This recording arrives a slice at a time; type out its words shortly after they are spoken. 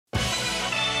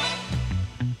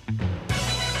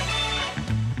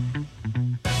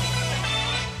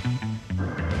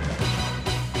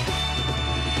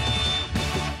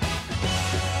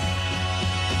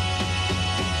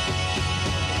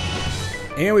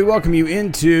And we welcome you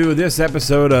into this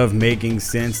episode of Making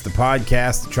Sense, the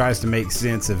podcast that tries to make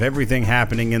sense of everything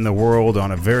happening in the world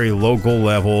on a very local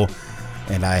level.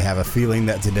 And I have a feeling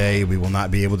that today we will not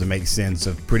be able to make sense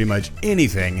of pretty much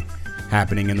anything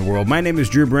happening in the world. My name is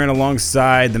Drew Brent,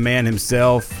 alongside the man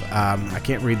himself. I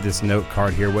can't read this note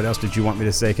card here. What else did you want me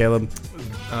to say, Caleb?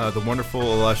 The wonderful,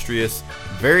 illustrious,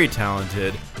 very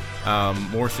talented,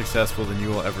 more successful than you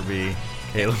will ever be,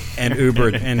 Caleb. And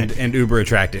uber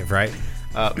attractive, right?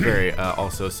 Very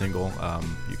also single.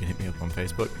 You can hit me up on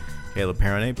Facebook, Caleb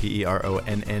Peronet,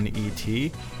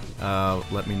 Peronnet.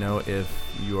 Let me know if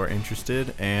you are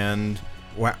interested. And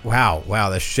wow,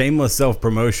 the shameless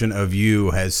self-promotion of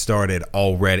you has started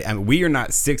already. I mean, we are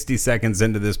not 60 seconds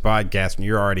into this podcast and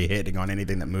you're already hitting on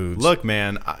anything that moves. Look,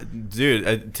 man,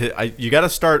 dude, you got to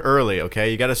start early,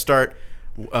 okay? You got to start.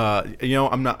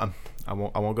 I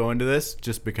won't go into this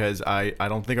just because I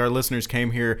don't think our listeners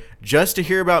came here just to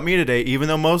hear about me today, even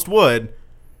though most would.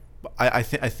 I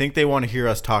think they want to hear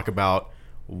us talk about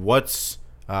what's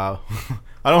I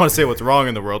don't want to say what's wrong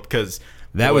in the world, because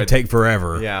that would take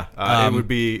forever. Yeah,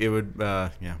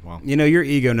 well, you know, your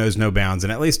ego knows no bounds,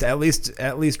 and at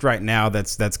least right now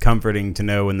that's comforting to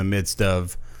know in the midst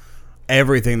of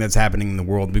everything that's happening in the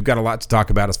world. We've got a lot to talk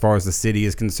about as far as the city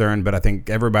is concerned, but I think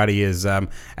everybody is, at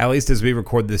least as we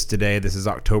record this today, this is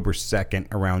October 2nd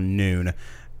around noon,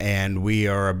 and we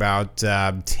are about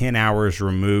 10 hours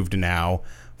removed now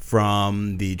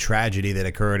from the tragedy that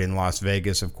occurred in Las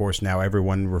Vegas. Of course, now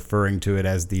everyone referring to it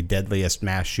as the deadliest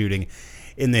mass shooting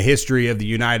in the history of the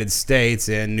United States,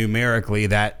 and numerically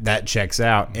that checks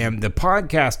out. And the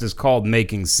podcast is called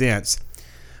Making Sense.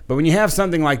 But when you have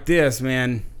something like this,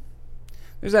 man,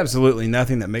 there's absolutely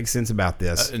nothing that makes sense about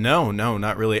this. No,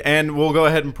 not really. And we'll go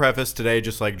ahead and preface today,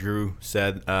 just like Drew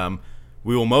said,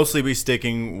 we will mostly be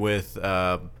sticking with,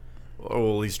 or at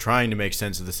least trying to make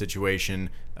sense of the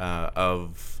situation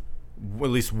of at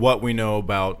least what we know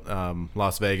about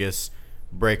Las Vegas,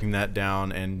 breaking that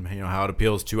down, and how it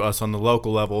appeals to us on the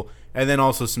local level, and then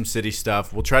also some city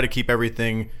stuff. We'll try to keep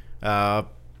everything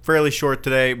fairly short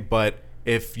today, but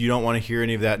if you don't want to hear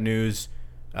any of that news,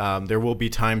 there will be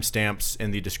timestamps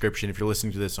in the description. If you're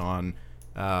listening to this on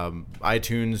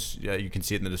iTunes, you can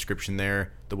see it in the description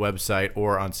there, the website,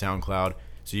 or on SoundCloud,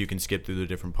 so you can skip through the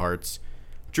different parts.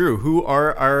 Drew, who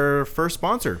are our first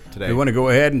sponsor today? We want to go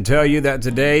ahead and tell you that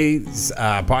today's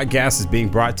podcast is being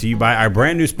brought to you by our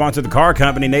brand new sponsor, the car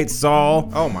company, Nate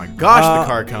Saul. Oh my gosh, the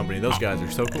car company. Those guys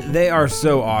are so cool. They are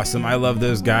so awesome. I love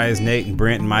those guys, Nate and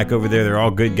Brent and Mike over there. They're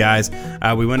all good guys.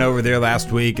 We went over there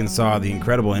last week and saw the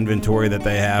incredible inventory that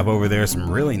they have over there. Some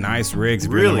really nice rigs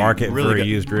if you're in the market for a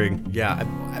used rig. Yeah,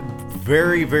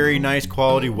 very, very nice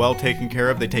quality, well taken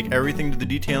care of. They take everything to the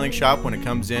detailing shop when it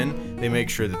comes in. They make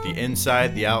sure that the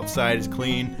inside, the outside is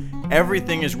clean.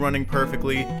 Everything is running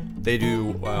perfectly. They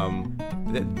do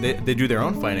they do their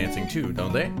own financing too,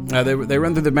 don't they? They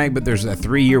run through the bank, but there's a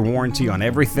 3-year warranty on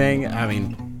everything. I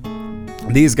mean,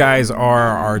 these guys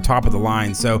are top of the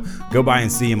line, so go by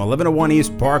and see them. 1101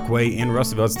 East Parkway in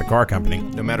Russellville. It's the car company.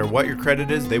 No matter what your credit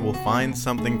is, they will find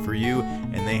something for you,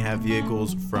 and they have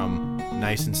vehicles from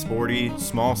nice and sporty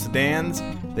small sedans.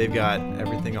 They've got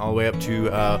everything all the way up to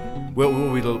we're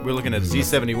looking at a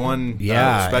Z71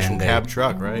 special cab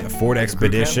truck, right? A Ford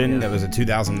Expedition that was a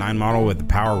 2009 model with the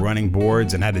power running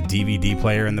boards and had a DVD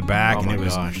player in the back. Oh and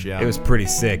it was pretty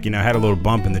sick. Had a little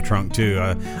bump in the trunk too.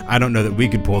 I don't know that we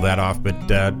could pull that off, but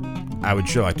I would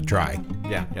sure like to try.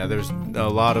 Yeah. There's a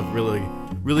lot of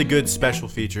really good special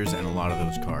features in a lot of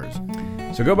those cars.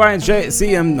 So go by and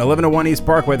see them, 1101 East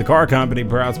Parkway, the car company,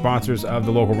 proud sponsors of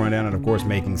the Local Rundown, and of course,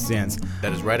 Making Sense.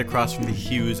 That is right across from the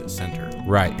Hughes Center.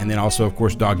 Right, and then also, of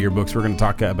course, Dog Ear Books. We're going to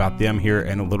talk about them here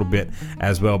in a little bit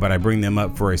as well, but I bring them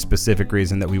up for a specific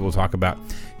reason that we will talk about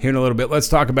here in a little bit. Let's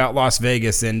talk about Las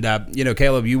Vegas. And,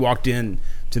 Caleb, you walked in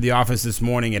to the office this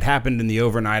morning. It happened in the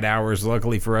overnight hours.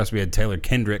 Luckily for us, we had Taylor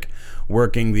Kendrick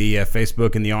working the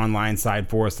Facebook and the online side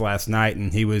for us last night,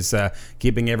 and he was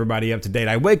keeping everybody up to date.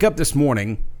 I wake up this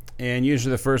morning, and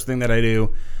usually the first thing that I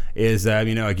do is,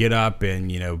 I get up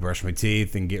and, brush my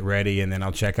teeth and get ready, and then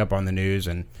I'll check up on the news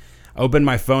and open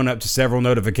my phone up to several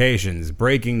notifications,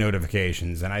 breaking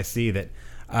notifications, and I see that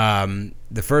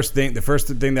the first thing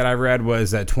that I read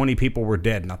was 20 people were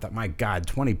dead, and I thought, my God,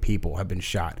 20 people have been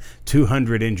shot,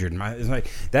 200 injured. It's like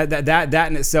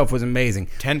that in itself was amazing.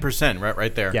 10%,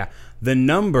 right there. Yeah, the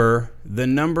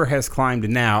number has climbed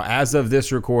now, as of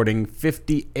this recording,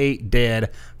 58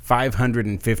 dead,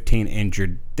 515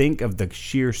 injured. Think of the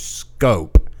sheer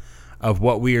scope of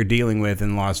what we are dealing with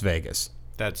in Las Vegas.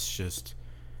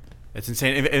 It's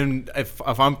insane. And if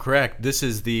I'm correct, this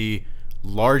is the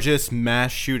largest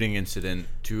mass shooting incident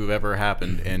to have ever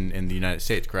happened in the United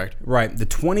States, correct? Right. The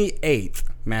 28th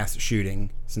mass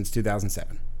shooting since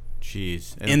 2007.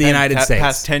 Jeez. In the United States.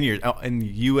 Past 10 years. In the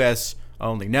U.S.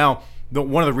 only. Now,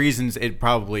 one of the reasons one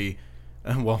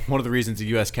of the reasons the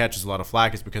U.S. catches a lot of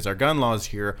flack is because our gun laws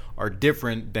here are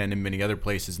different than in many other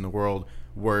places in the world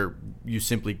where you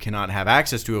simply cannot have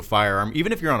access to a firearm,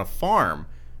 even if you're on a farm,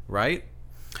 right?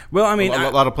 Well, I mean, a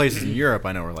lot of places in Europe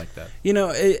I know are like that.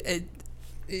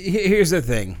 Here's the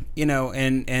thing,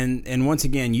 and once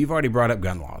again, you've already brought up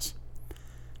gun laws.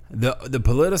 The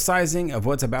politicizing of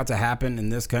what's about to happen in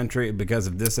this country because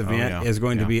of this event is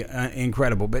going to be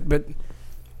incredible. But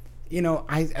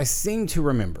I seem to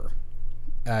remember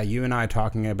you and I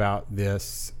talking about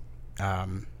this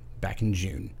back in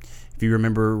June. If you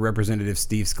remember, Representative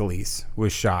Steve Scalise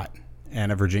was shot in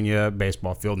a Virginia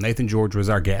baseball field. Nathan George was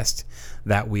our guest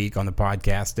that week on the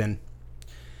podcast, and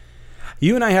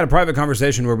you and I had a private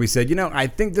conversation where we said, I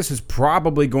think this is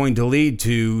probably going to lead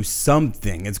to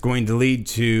something. It's going to lead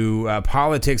to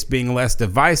politics being less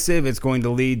divisive. It's going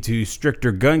to lead to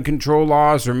stricter gun control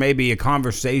laws, or maybe a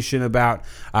conversation about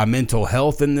mental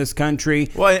health in this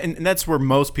country. Well, and that's where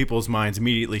most people's minds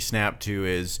immediately snap to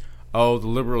is, oh, the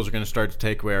liberals are going to start to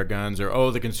take away our guns, or,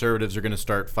 oh, the conservatives are going to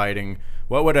start fighting.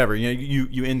 Well, whatever.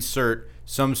 You insert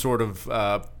some sort of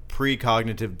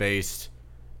precognitive based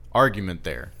argument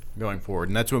there going forward,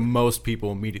 and that's what most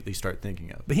people immediately start thinking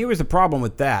of. But here was the problem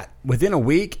with that. Within a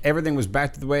week, everything was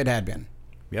back to the way it had been.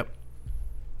 Yep.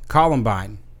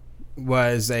 Columbine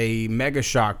was a mega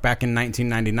shock back in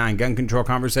 1999. Gun control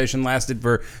conversation lasted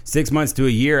for 6 months to a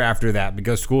year after that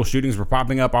because school shootings were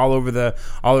popping up all over the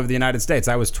United States.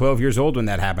 I was 12 years old when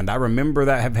that happened. I remember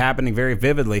that happening very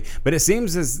vividly. But it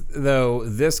seems as though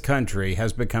this country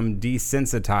has become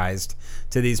desensitized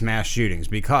to these mass shootings,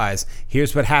 because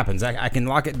here's what happens. I can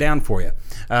lock it down for you.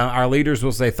 Our leaders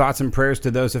will say thoughts and prayers to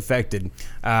those affected.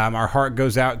 Our heart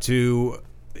goes out to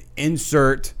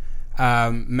insert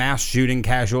mass shooting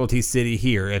casualty city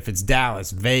here. If it's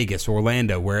Dallas, Vegas,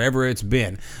 Orlando, wherever it's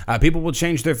been, people will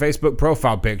change their Facebook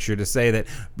profile picture to say that,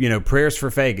 prayers for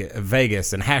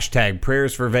Vegas and hashtag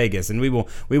prayers for Vegas. And we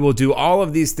will do all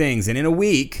of these things. And in a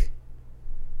week,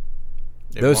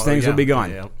 those things will be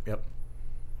gone. Yep.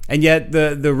 And yet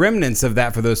the remnants of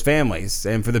that for those families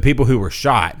and for the people who were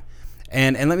shot.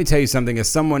 And let me tell you something, as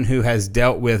someone who has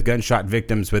dealt with gunshot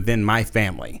victims within my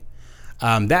family,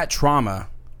 that trauma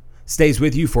stays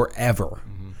with you forever.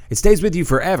 Mm-hmm. It stays with you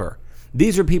forever.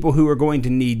 These are people who are going to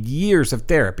need years of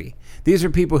therapy. These are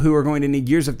people who are going to need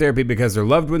years of therapy because their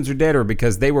loved ones are dead or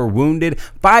because they were wounded.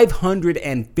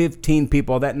 515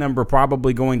 people, that number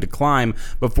probably going to climb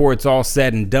before it's all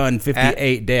said and done.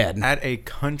 58 dead. At a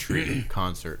country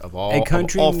concert of all A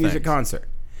country all music things. concert.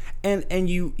 And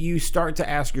you start to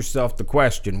ask yourself the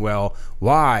question, well,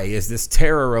 why is this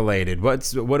terror related? What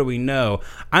do we know?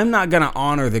 I'm not going to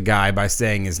honor the guy by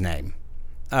saying his name.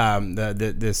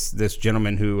 This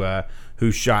gentleman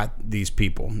who shot these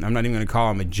people. I'm not even going to call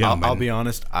him a gentleman. I'll be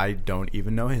honest, I don't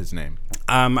even know his name.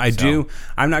 I do.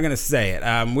 I'm not going to say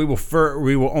it. We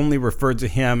will only refer to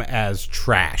him as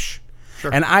trash.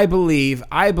 Sure. And I believe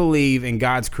in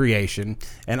God's creation,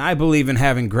 and I believe in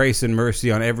having grace and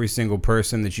mercy on every single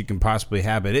person that you can possibly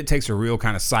have. But it takes a real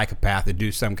kind of psychopath to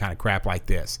do some kind of crap like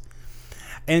this.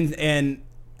 And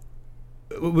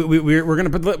we're gonna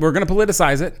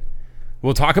politicize it.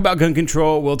 We'll talk about gun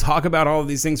control. We'll talk about all of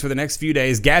these things for the next few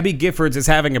days. Gabby Giffords is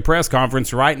having a press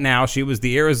conference right now. She was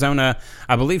the Arizona,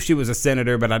 I believe she was a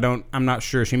senator, but I'm not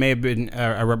sure. She may have been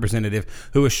a representative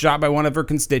who was shot by one of her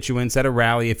constituents at a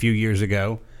rally a few years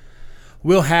ago.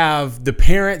 We'll have the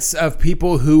parents of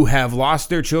people who have lost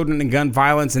their children in gun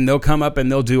violence, and they'll come up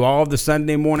and they'll do all of the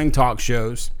Sunday morning talk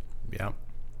shows. Yeah.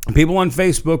 People on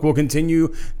Facebook will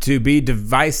continue to be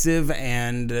divisive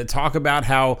and talk about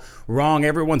how wrong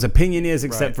everyone's opinion is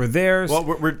except for theirs.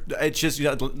 Well, it's just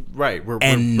right. We're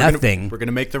nothing. We're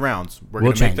gonna make the rounds. We're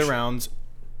We'll gonna make change. the rounds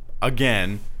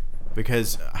again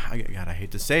because God, I hate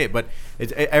to say it, but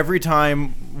it's every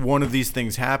time one of these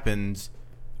things happens,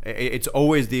 it's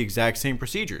always the exact same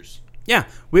procedures. Yeah,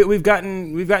 we've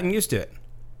gotten used to it.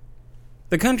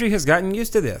 The country has gotten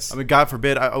used to this. I mean, God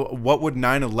forbid, what would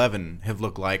 9/11 have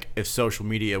looked like if social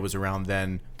media was around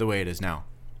then the way it is now?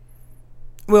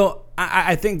 Well,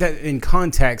 I think that in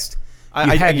context,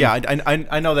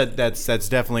 I know that's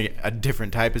definitely a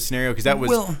different type of scenario because that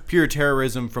was pure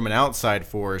terrorism from an outside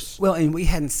force. Well, and we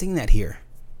hadn't seen that here.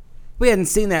 We hadn't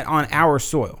seen that on our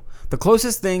soil. The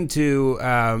closest thing to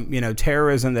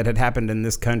terrorism that had happened in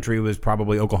this country was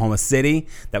probably Oklahoma City.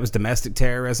 That was domestic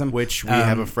terrorism. Which we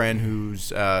have a friend whose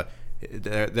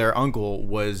their uncle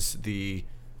was the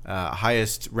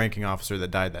highest ranking officer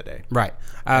that died that day. Right.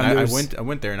 And I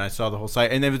went there and I saw the whole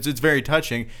site, and it's very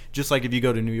touching. Just like if you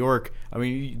go to New York, I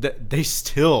mean, they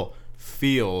still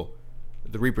feel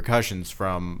the repercussions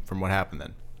from what happened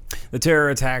then. The terror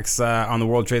attacks on the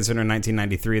World Trade Center in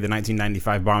 1993, the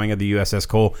 1995 bombing of the USS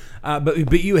Cole.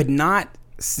 But you had not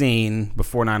seen,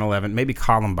 before 9/11, maybe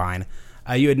Columbine,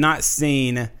 you had not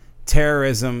seen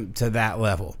terrorism to that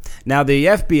level. Now, the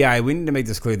FBI, we need to make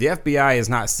this clear, the FBI is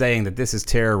not saying that this is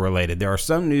terror related. There are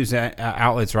some news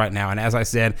outlets right now, and as I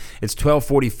said, it's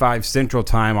 12:45 Central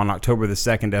Time on October the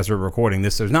 2nd as we're recording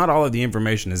this, so not all of the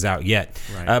information is out yet.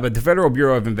 Right. But the Federal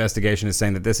Bureau of Investigation is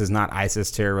saying that this is not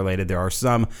ISIS terror related. There are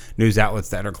some news outlets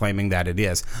that are claiming that it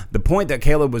is. The point that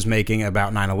Caleb was making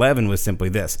about 9/11 was simply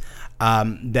this,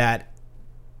 that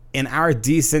in our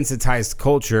desensitized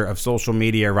culture of social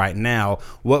media right now,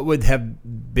 what would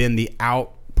have been the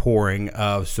outpouring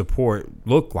of support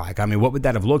look like? I mean, what would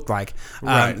that have looked like?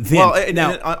 Right. Then, Well,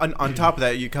 now, and on top of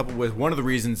that, you couple with one of the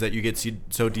reasons that you get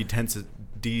so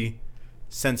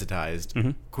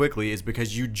desensitized quickly is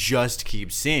because you just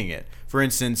keep seeing it. For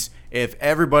instance, if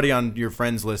everybody on your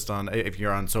friends list if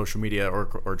you're on social media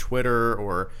or Twitter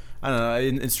or I don't know,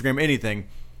 Instagram, anything,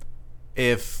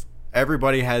 if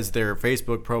everybody has their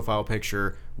Facebook profile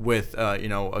picture with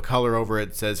a color over it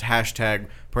that says hashtag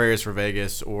prayers for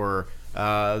Vegas, or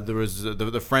there was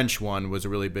the French one was a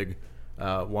really big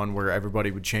one where everybody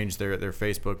would change their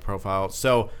Facebook profile.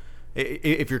 So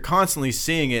if you're constantly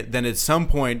seeing it, then at some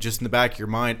point, just in the back of your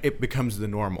mind, it becomes the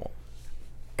normal.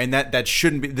 And that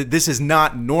shouldn't be. This is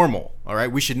not normal. All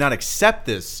right, we should not accept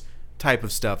this type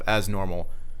of stuff as normal.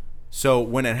 So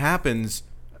when it happens,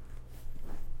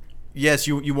 yes,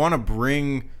 you want to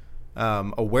bring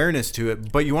awareness to it,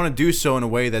 but you want to do so in a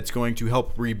way that's going to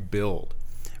help rebuild.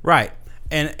 right.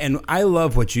 And I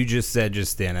love what you just said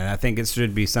just then, and I think it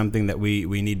should be something that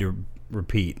we need to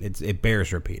repeat. It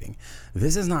bears repeating.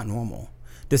 This is not normal.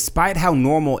 Despite how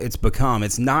normal it's become,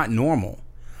 it's not normal.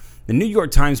 The New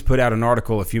York Times put out an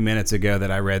article a few minutes ago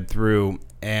that I read through,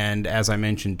 and as I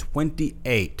mentioned,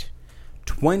 28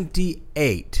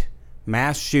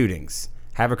 mass shootings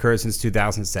have occurred since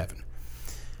 2007.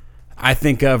 I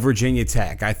think of Virginia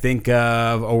Tech. I think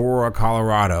of Aurora,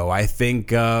 Colorado. I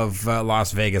think of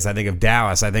Las Vegas. I think of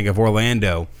Dallas. I think of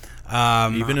Orlando.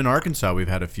 Even in Arkansas, we've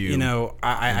had a few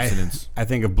incidents. I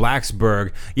think of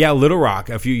Blacksburg. Yeah, Little Rock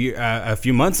a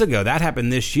few months ago. That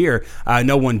happened this year.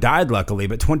 No one died, luckily,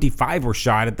 but 25 were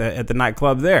shot at the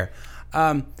nightclub there.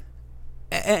 And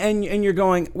you're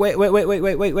going, wait.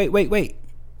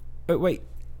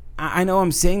 I know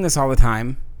I'm saying this all the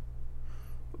time,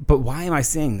 but why am I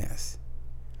saying this?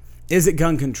 Is it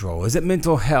gun control? Is it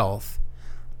mental health?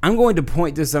 I'm going to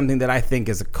point to something that I think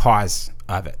is a cause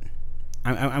of it.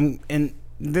 And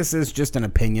this is just an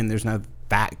opinion. There's no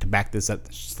fact to back this up.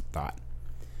 It's just a thought.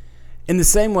 In the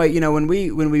same way, when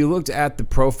we looked at the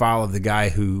profile of the guy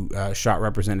who shot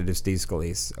Representative Steve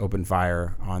Scalise, opened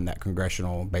fire on that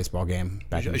congressional baseball game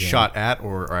back in June. Shot at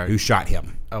or who shot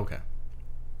him? Okay.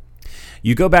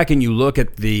 You go back and you look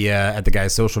at the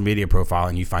guy's social media profile,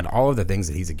 and you find all of the things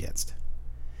that he's against.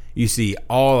 You see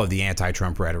all of the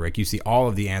anti-Trump rhetoric. You see all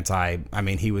of the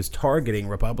he was targeting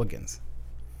Republicans.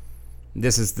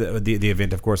 This is the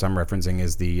event, of course, I'm referencing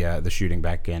is the shooting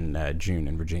back in June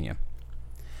in Virginia.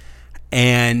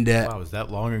 And wow, was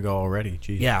that long ago already?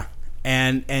 Jeez. Yeah,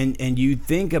 and you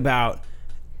think about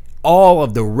all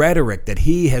of the rhetoric that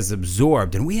he has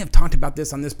absorbed, and we have talked about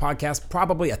this on this podcast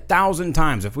probably 1,000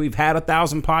 times. If we've had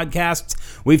 1,000 podcasts,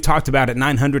 we've talked about it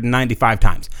 995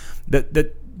 times.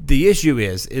 The issue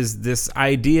is this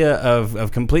idea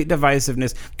of complete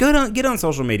divisiveness. Get on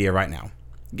social media right now.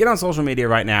 Get on social media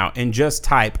right now and just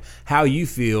type how you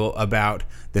feel about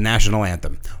the national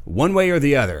anthem, one way or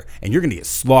the other, and you're going to get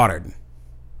slaughtered.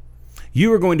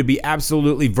 You are going to be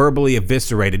absolutely verbally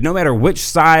eviscerated, no matter which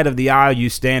side of the aisle you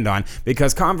stand on,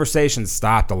 because conversations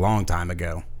stopped a long time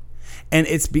ago. And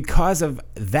it's because of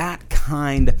that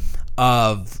kind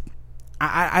of,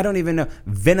 I don't even know,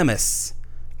 venomous,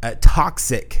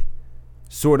 toxic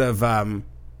sort of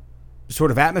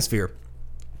atmosphere.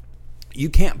 You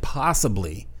can't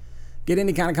possibly get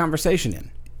any kind of conversation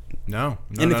in. No,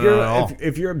 and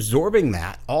if you're absorbing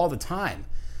that all the time,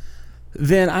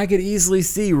 then I could easily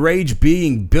see rage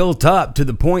being built up to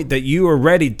the point that you are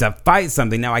ready to fight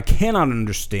something. Now, I cannot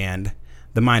understand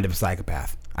the mind of a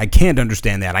psychopath. I can't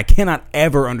understand that. I cannot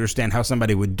ever understand how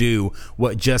somebody would do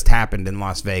what just happened in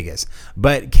Las Vegas.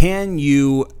 But can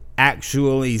you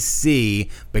actually see,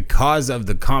 because of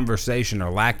the conversation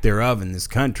or lack thereof in this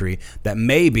country, that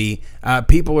maybe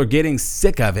people are getting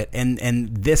sick of it,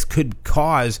 and this could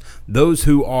cause those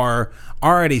who are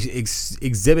already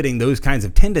exhibiting those kinds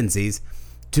of tendencies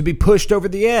to be pushed over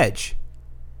the edge.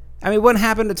 I mean, what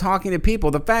happened to talking to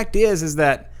people? The fact is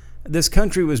that this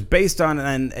country was based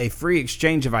on a free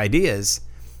exchange of ideas,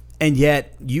 and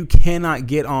yet you cannot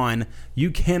get on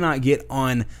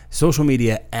social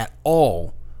media at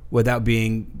all without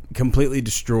being completely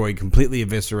destroyed, completely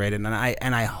eviscerated.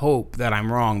 And I hope that I'm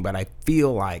wrong, but I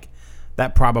feel like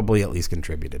that probably at least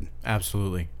contributed.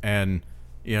 Absolutely. And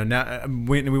now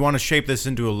we want to shape this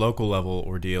into a local level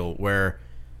ordeal where,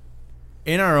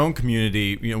 in our own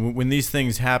community, when these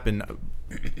things happen,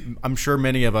 I'm sure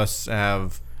many of us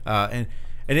have, and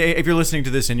if you're listening to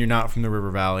this and you're not from the River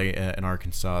Valley in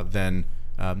Arkansas, then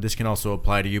this can also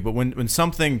apply to you. But when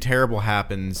something terrible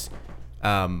happens,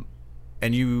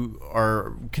 and you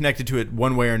are connected to it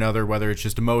one way or another, whether it's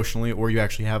just emotionally or you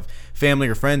actually have family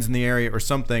or friends in the area or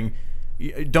something,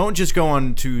 don't just go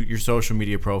on to your social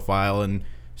media profile and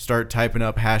start typing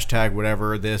up hashtag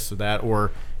whatever, this or that,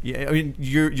 or I mean,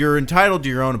 you're entitled to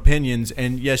your own opinions,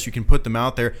 and yes, you can put them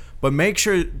out there, but make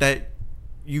sure that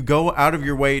you go out of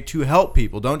your way to help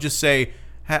people. Don't just say,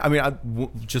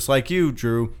 just like you,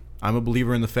 Drew, I'm a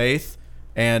believer in the faith,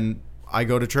 and I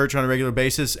go to church on a regular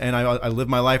basis, and I live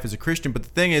my life as a Christian. But the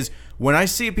thing is, when I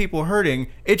see people hurting,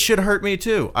 it should hurt me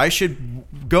too. I should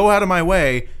go out of my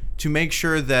way to make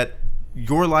sure that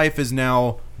your life is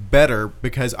now better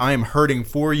because I am hurting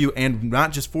for you, and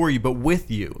not just for you, but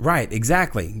with you. Right,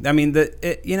 exactly. I mean,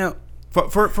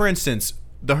 for instance,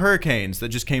 the hurricanes that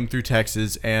just came through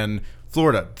Texas and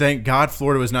Florida. Thank God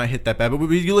Florida was not hit that bad. But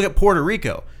you look at Puerto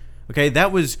Rico, okay,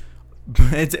 that was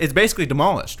it's basically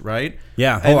demolished, right?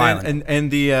 Yeah, whole island. And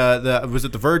the was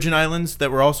it the Virgin Islands that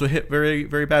were also hit very,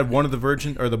 very bad? One of the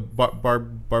Virgin or the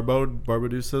Barbadosas.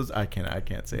 I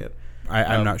can't say it.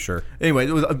 I'm not sure. Anyway,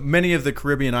 it was, many of the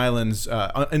Caribbean islands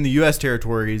in the U.S.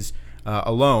 territories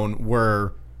alone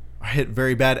were hit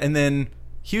very bad. And then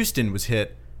Houston was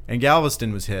hit, and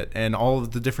Galveston was hit, and all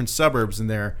of the different suburbs in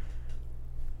there.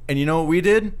 And you know what we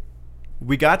did?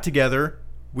 We got together.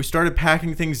 We started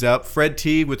packing things up. Fred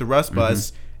Teague with the Rust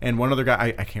Bus and one other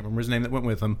guy, I can't remember his name, that went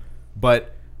with him.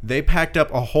 But they packed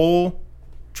up a whole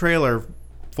trailer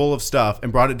full of stuff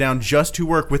and brought it down just to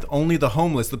work with only the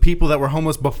homeless, the people that were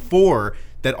homeless before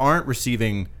that aren't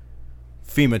receiving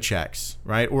FEMA checks,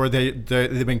 right? Or they've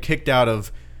been kicked out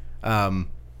of some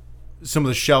of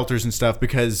the shelters and stuff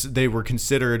because they were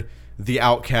considered the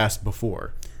outcast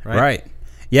before, right? Right.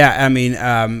 Yeah, I mean,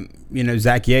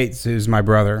 Zach Yates, who's my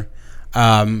brother,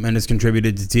 and has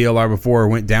contributed to TLR before,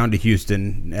 went down to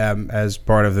Houston as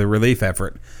part of the relief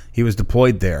effort. He was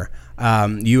deployed there.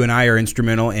 You and I are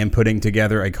instrumental in putting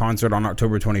together a concert on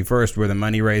October 21st where the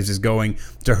money raised is going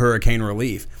to hurricane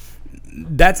relief.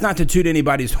 That's not to toot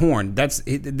anybody's horn. This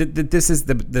is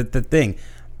the thing.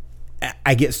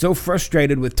 I get so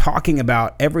frustrated with talking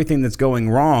about everything that's going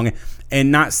wrong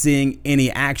and not seeing any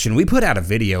action. We put out a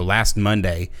video last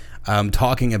Monday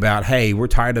talking about, hey, we're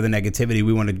tired of the negativity.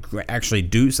 We want to actually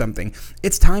do something.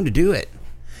 It's time to do it.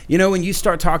 When you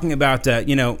start talking about,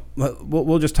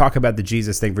 we'll just talk about the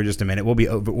Jesus thing for just a minute. We'll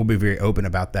be very open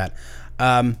about that.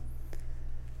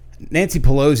 Nancy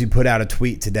Pelosi put out a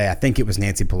tweet today. I think it was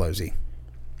Nancy Pelosi.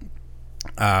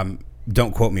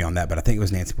 Don't quote me on that, but I think it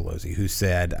was Nancy Pelosi who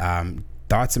said,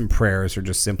 thoughts and prayers are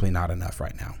just simply not enough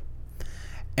right now.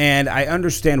 And I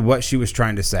understand what she was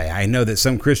trying to say. I know that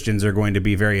some Christians are going to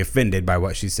be very offended by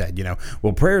what she said.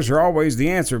 Well, prayers are always the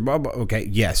answer. Blah, blah. Okay,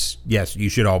 yes, you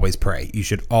should always pray. You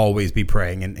should always be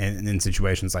praying in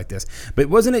situations like this. But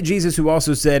wasn't it Jesus who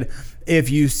also said, if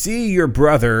you see your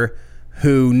brother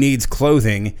who needs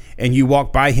clothing and you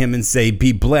walk by him and say,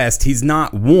 be blessed, he's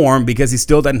not warm because he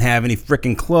still doesn't have any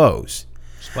freaking clothes?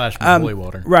 Splash with holy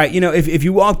water. Right. If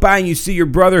you walk by and you see your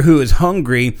brother who is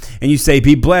hungry and you say,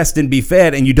 be blessed and be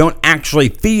fed, and you don't actually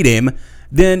feed him,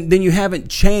 then you haven't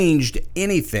changed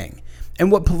anything.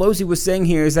 And what Pelosi was saying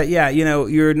here is that,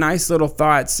 your nice little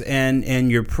thoughts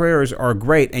and your prayers are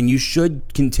great, and you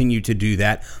should continue to do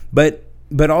that. But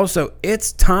also,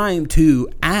 it's time to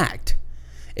act.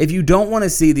 If you don't want to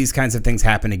see these kinds of things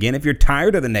happen again, if you're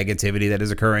tired of the negativity that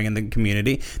is occurring in the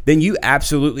community, then you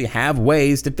absolutely have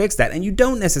ways to fix that. And you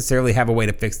don't necessarily have a way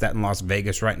to fix that in Las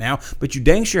Vegas right now, but you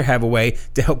dang sure have a way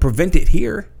to help prevent it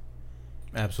here.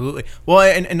 Absolutely. Well,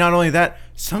 and not only that,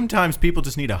 sometimes people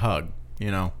just need a hug.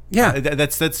 Yeah.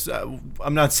 That's.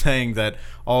 I'm not saying that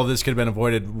all of this could have been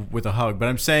avoided with a hug, but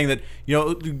I'm saying that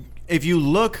if you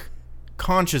look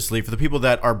consciously for the people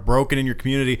that are broken in your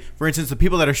community. For instance, the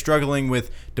people that are struggling with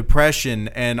depression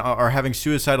and are having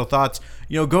suicidal thoughts,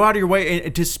 go out of your way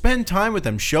to spend time with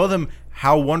them. Show them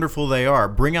how wonderful they are.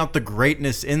 Bring out the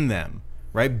greatness in them,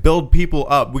 right? Build people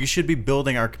up. We should be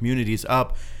building our communities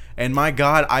up. And my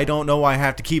God, I don't know why I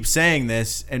have to keep saying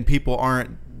this and people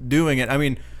aren't doing it. I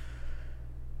mean,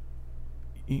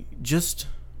 just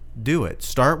do it.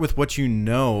 Start with what you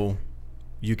know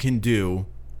you can do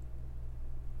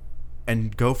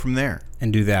and go from there.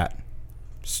 And do that.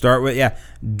 Start with,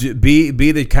 be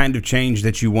the kind of change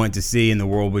that you want to see in the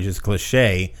world, which is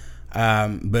cliche,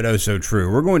 but oh so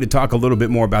true. We're going to talk a little bit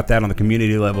more about that on the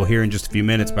community level here in just a few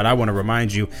minutes, but I want to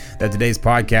remind you that today's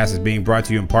podcast is being brought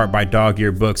to you in part by Dog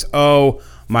Ear Books. Oh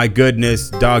my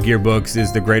goodness, Dog Ear Books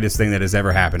is the greatest thing that has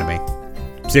ever happened to me.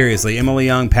 Seriously, Emily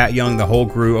Young, Pat Young, the whole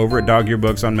crew over at Dog Ear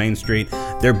Books on Main Street.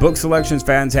 Their book selection is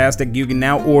fantastic. You can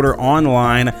now order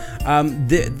online.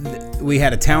 We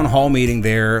had a town hall meeting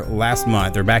there last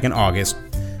month. They're back in August.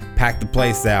 Packed the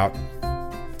place out.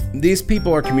 These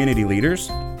people are community leaders.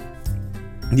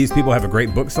 These people have a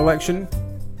great book selection.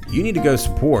 You need to go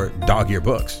support Dog Ear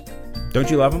Books. Don't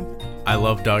you love them? I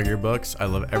love Dog Ear Books. I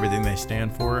love everything they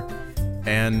stand for.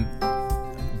 And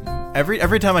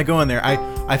every time I go in there,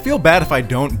 I feel bad if I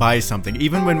don't buy something.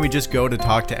 Even when we just go to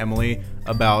talk to Emily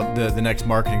about the next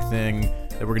marketing thing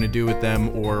that we're going to do with them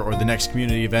or the next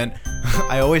community event,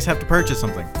 I always have to purchase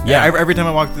something. Yeah. Every time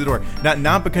I walk through the door.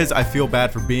 Not because I feel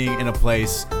bad for being in a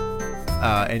place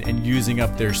and using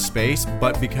up their space,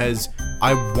 but because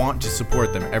I want to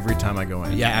support them every time I go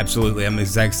in. Yeah, absolutely. I'm the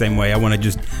exact same way. I want to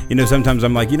just, sometimes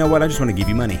I'm like, you know what? I just want to give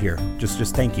you money here.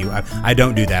 Just thank you. I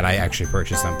don't do that. I actually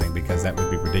purchase something because that would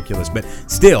be ridiculous. But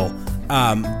still,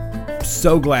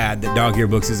 so glad that Dog Ear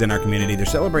Books is in our community. They're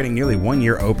celebrating nearly 1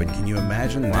 year open. Can you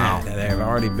imagine that? Wow. They have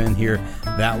already been here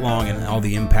that long and all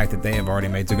the impact that they have already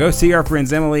made. So go see our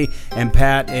friends Emily and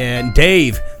Pat and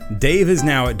Dave. Dave is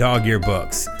now at Dog Ear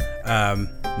Books.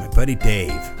 My buddy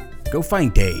Dave. Go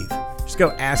find Dave. Just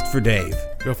go ask for Dave.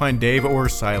 Go find Dave or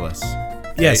Silas.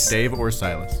 Yes, Dave or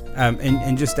Silas.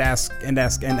 And just ask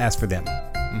for them.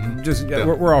 Mm-hmm. Just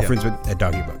we're all friends at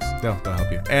Dog Ear Books. They'll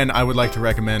help you. And I would like to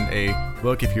recommend a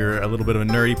book if you're a little bit of a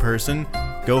nerdy person.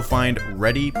 Go find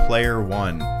Ready Player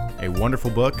One, a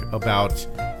wonderful book about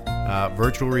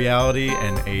virtual reality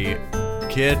and a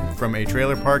kid from a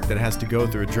trailer park that has to go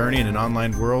through a journey in an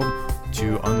online world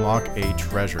to unlock a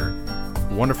treasure.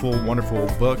 Wonderful, wonderful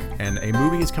book, and a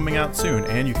movie is coming out soon,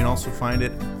 and you can also find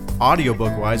it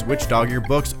audiobook-wise, which Dog Ear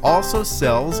Books also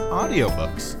sells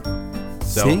audiobooks.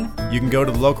 So See? You can go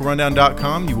to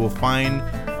thelocalrundown.com. You will find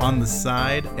on the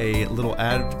side a little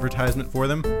advertisement for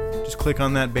them. Just click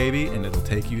on that baby, and it'll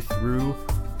take you through,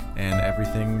 and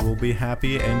everything will be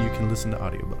happy, and you can listen to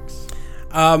audiobooks.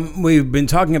 We've been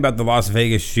talking about the Las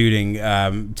Vegas shooting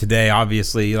today.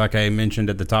 Obviously, like I mentioned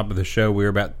at the top of the show, we're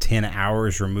about 10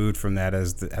 hours removed from that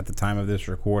at the time of this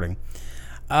recording.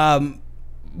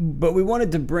 But we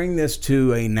wanted to bring this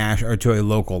to a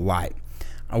local light.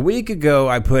 A week ago,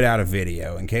 I put out a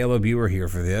video, and Caleb, you were here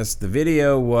for this. The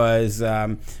video was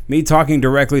me talking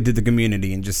directly to the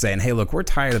community and just saying, hey, look, we're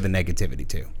tired of the negativity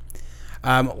too.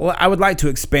 Well, I would like to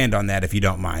expand on that if you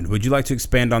don't mind. Would you like to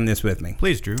expand on this with me?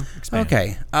 Please, Drew. Expand.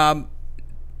 Okay.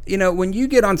 When you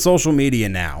get on social media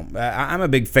now, I'm a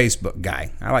big Facebook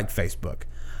guy. I like Facebook.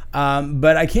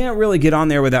 But I can't really get on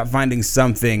there without finding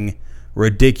something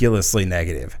ridiculously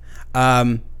negative.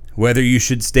 Whether you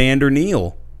should stand or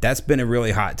kneel. That's been a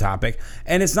really hot topic.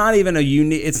 And it's not even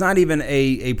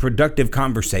a productive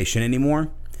conversation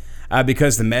anymore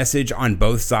because the message on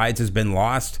both sides has been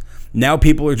lost. Now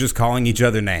people are just calling each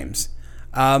other names.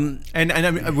 And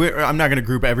I mean, I'm not going to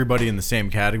group everybody in the same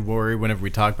category whenever we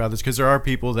talk about this, because there are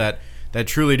people that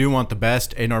truly do want the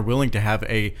best and are willing to have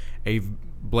a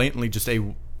blatantly just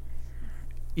a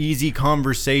easy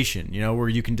conversation, where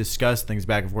you can discuss things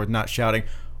back and forth, not shouting.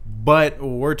 But what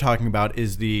we're talking about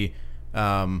is the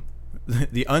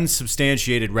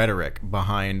unsubstantiated rhetoric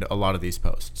behind a lot of these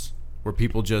posts, where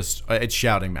people it's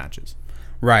shouting matches.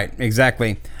 Right,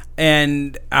 exactly.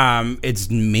 And it's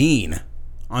mean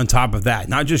on top of that.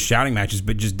 Not just shouting matches,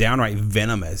 but just downright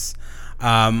venomous.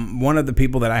 One of the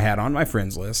people that I had on my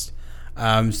friends list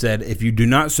said, if you do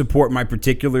not support my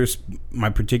particular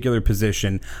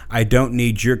position, I don't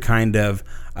need your kind of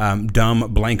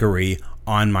dumb blankery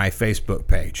on my Facebook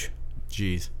page.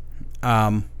 Jeez.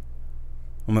 I'm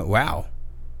like, wow,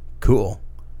 cool.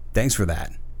 Thanks for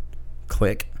that.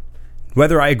 Click.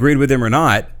 Whether I agreed with him or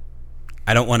not,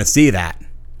 I don't want to see that.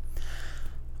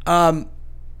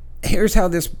 Here's how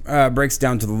this breaks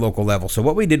down to the local level. So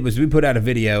what we did was we put out a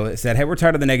video that said, hey, we're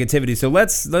tired of the negativity, so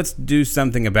let's do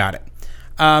something about it.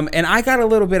 And I got a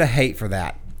little bit of hate for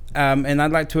that. And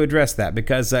I'd like to address that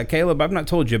because, Caleb, I've not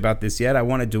told you about this yet. I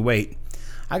wanted to wait.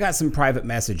 I got some private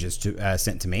messages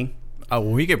sent to me.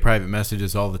 We get private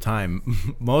messages all the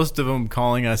time. Most of them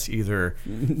calling us either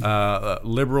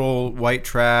liberal, white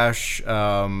trash,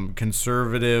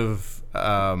 conservative.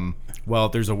 Well,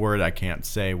 there's a word I can't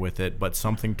say with it, but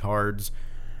something tards,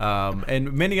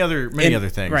 and many other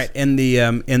things. Right. In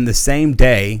the same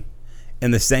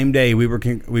day, we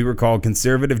were called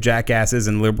conservative jackasses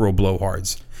and liberal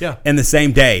blowhards. Yeah. In the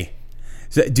same day.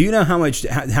 So do you know how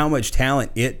much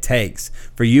talent it takes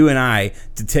for you and I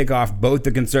to tick off both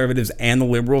the conservatives and the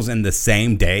liberals in the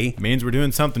same day? Means we're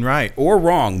doing something right or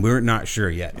wrong. We're not sure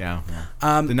yet. Yeah.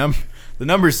 The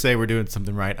numbers say we're doing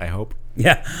something right. I hope.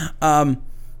 Yeah.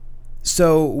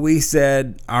 So we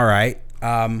said, all right.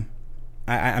 I'm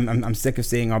sick of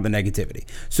seeing all the negativity.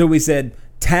 So we said,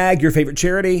 tag your favorite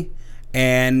charity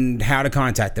and how to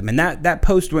contact them. And that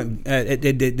post went. It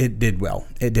did well.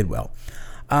 It did well.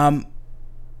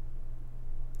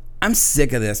 I'm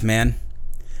sick of this, man.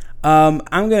 I'm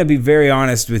going to be very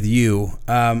honest with you.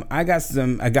 I got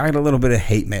a little bit of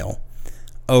hate mail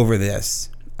over this,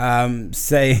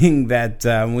 saying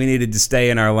that we needed to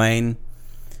stay in our lane.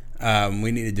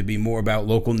 We needed to be more about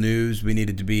local news. We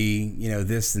needed to be,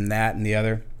 this and that and the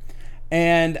other.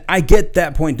 And I get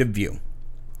that point of view.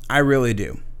 I really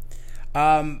do.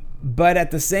 But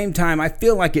at the same time, I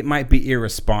feel like it might be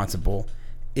irresponsible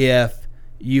if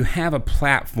you have a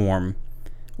platform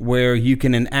where you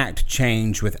can enact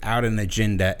change without an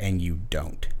agenda and you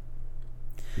don't.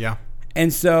 Yeah.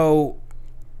 And so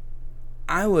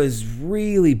I was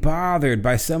really bothered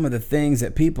by some of the things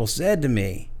that people said to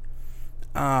me.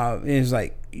 It was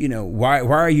like, why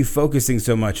are you focusing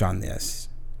so much on this?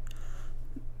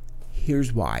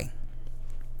 Here's why.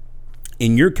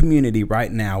 In your community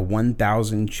right now,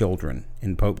 1,000 children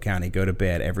in Pope County go to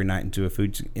bed every night into a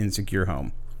food insecure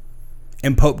home.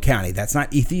 In Pope County, that's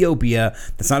not Ethiopia,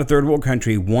 that's not a third world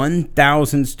country.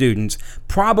 1,000 students,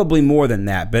 probably more than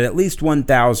that, but at least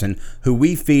 1,000 who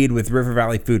we feed with River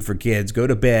Valley Food for Kids go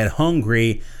to bed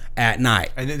hungry at night.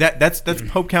 And that's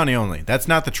Pope County only. That's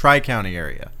not the Tri-County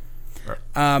area.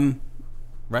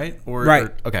 Right?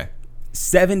 Right. Okay.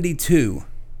 72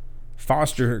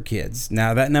 foster kids.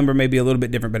 Now, that number may be a little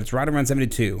bit different, but it's right around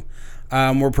 72.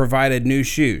 Were provided new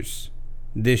shoes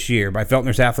this year by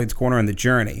Feltner's Athletes Corner and The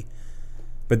Journey.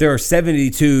 But there are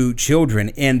 72 children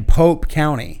in Pope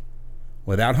County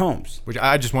without homes. Which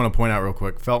I just want to point out real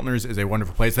quick. Feltner's is a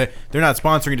wonderful place. They're not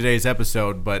sponsoring today's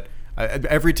episode, but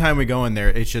every time we go in there,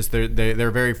 it's just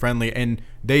they're very friendly, and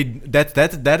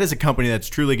that is a company that's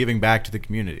truly giving back to the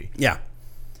community. Yeah.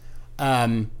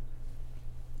 The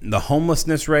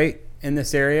homelessness rate in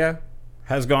this area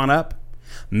has gone up.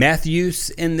 Meth use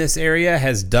in this area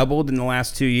has doubled in the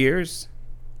last 2 years.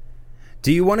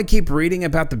 Do you want to keep reading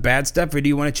about the bad stuff, or do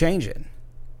you want to change it?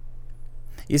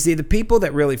 You see, the people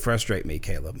that really frustrate me,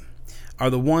 Caleb,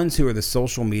 are the ones who are the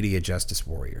social media justice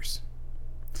warriors.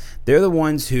 They're the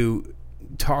ones who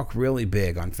talk really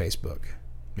big on Facebook.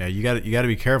 Yeah, you got to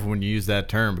be careful when you use that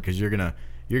term, because you're gonna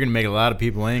make a lot of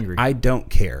people angry. I don't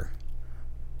care.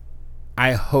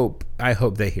 I hope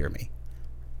they hear me.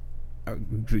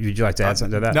 Would you like to add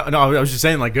something to that? No, I was just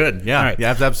saying, good. Yeah, right.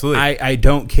 Yeah, absolutely. I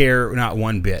don't care, not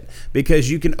one bit,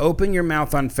 because you can open your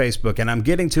mouth on Facebook, and I'm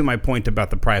getting to my point about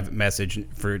the private message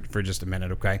for just a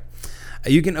minute, okay?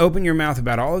 You can open your mouth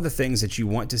about all of the things that you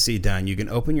want to see done. You can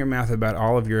open your mouth about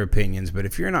all of your opinions, but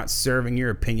if you're not serving,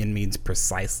 your opinion means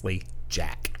precisely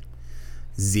jack.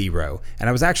 Zero. And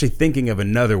I was actually thinking of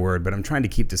another word, but I'm trying to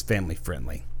keep this family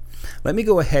friendly. Let me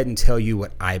go ahead and tell you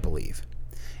what I believe.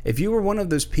 If you were one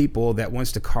of those people that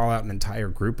wants to call out an entire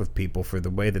group of people for the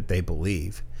way that they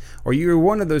believe, or you're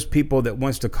one of those people that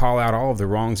wants to call out all of the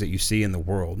wrongs that you see in the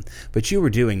world, but you were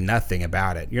doing nothing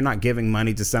about it, you're not giving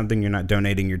money to something, you're not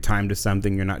donating your time to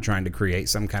something, you're not trying to create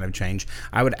some kind of change,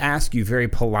 I would ask you very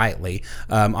politely,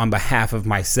 on behalf of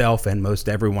myself and most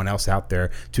everyone else out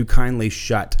there, to kindly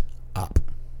shut up.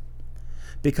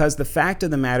 Because the fact of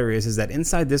the matter is that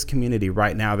inside this community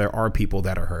right now, there are people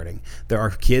that are hurting. There are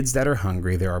kids that are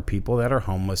hungry. There are people that are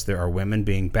homeless. There are women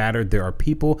being battered. There are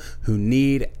people who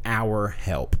need our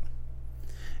help.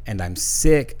 And I'm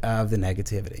sick of the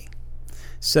negativity.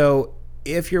 So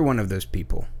if you're one of those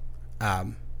people,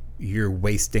 you're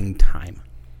wasting time.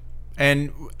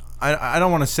 And I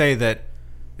don't want to say that,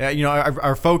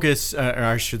 our focus, or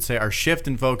I should say our shift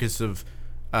in focus of,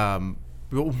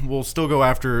 we'll still go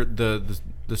after the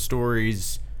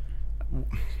stories.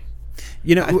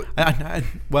 We'll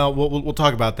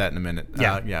talk about that in a minute.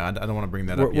 Yeah, I don't want to bring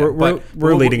that up yet.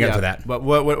 We're leading up to that. But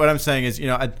what I'm saying is,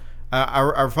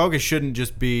 our focus shouldn't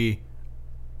just be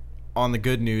on the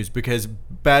good news because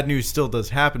bad news still does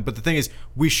happen. But the thing is,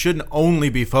 we shouldn't only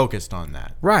be focused on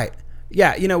that. Right.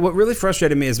 Yeah, what really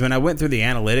frustrated me is when I went through the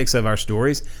analytics of our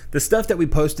stories, the stuff that we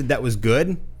posted that was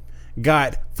good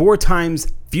got 4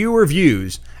 times fewer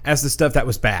views as the stuff that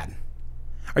was bad.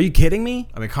 Are you kidding me?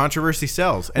 I mean, controversy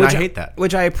sells, and I hate that.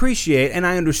 Which I appreciate, and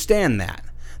I understand that.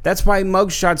 That's why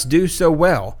mugshots do so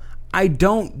well. I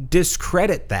don't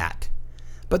discredit that.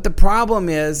 But the problem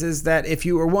is that if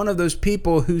you are one of those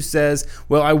people who says,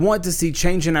 well, I want to see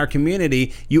change in our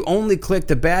community, you only click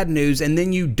the bad news and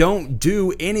then you don't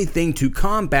do anything to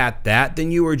combat that,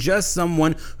 then you are just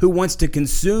someone who wants to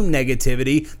consume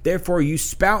negativity. Therefore, you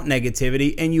spout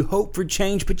negativity and you hope for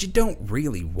change, but you don't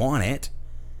really want it.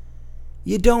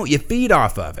 You don't. You feed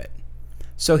off of it.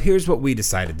 So here's what we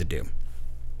decided to do.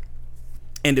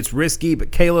 And it's risky,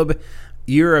 but Caleb,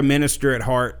 you're a minister at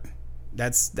heart.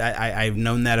 I've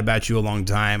known that about you a long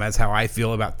time. That's how I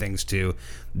feel about things too.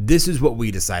 This is what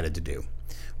we decided to do.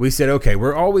 We said, okay,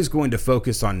 we're always going to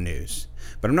focus on news,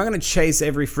 but I'm not going to chase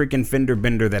every freaking fender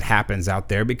bender that happens out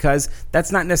there because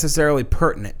that's not necessarily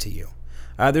pertinent to you.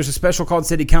 There's a special called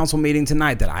city council meeting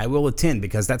tonight that I will attend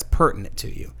because that's pertinent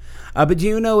to you. But do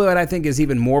you know what I think is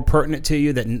even more pertinent to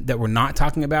you that we're not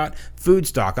talking about? Food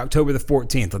stock, October the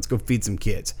 14th. Let's go feed some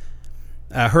kids.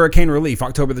 Hurricane relief,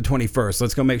 October the 21st.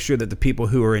 Let's go make sure that the people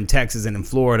who are in Texas and in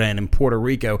Florida and in Puerto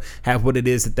Rico have what it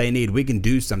is that they need. We can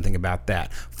do something about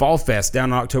that. Fall Fest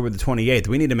down on October the 28th.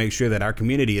 We need to make sure that our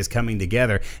community is coming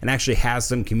together and actually has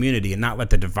some community and not let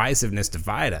the divisiveness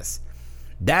divide us.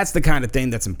 That's the kind of thing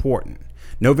that's important.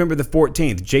 November the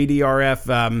 14th,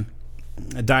 JDRF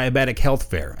Diabetic Health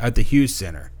Fair at the Hughes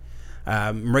Center,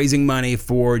 raising money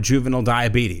for juvenile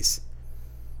diabetes.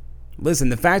 Listen,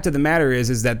 the fact of the matter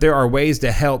is that there are ways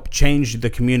to help change the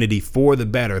community for the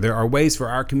better. There are ways for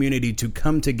our community to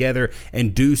come together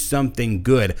and do something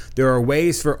good. There are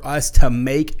ways for us to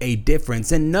make a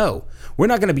difference. And no, we're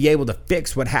not going to be able to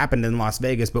fix what happened in Las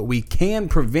Vegas, but we can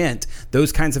prevent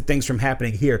those kinds of things from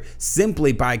happening here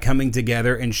simply by coming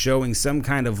together and showing some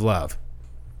kind of love.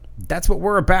 That's what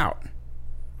we're about.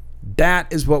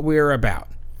 That is what we're about.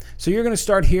 So you're going to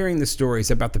start hearing the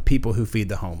stories about the people who feed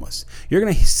the homeless. You're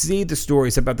going to see the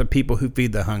stories about the people who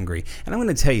feed the hungry. And I'm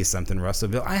going to tell you something,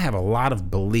 Russellville. I have a lot of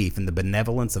belief in the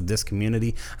benevolence of this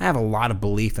community. I have a lot of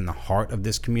belief in the heart of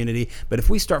this community. But if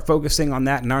we start focusing on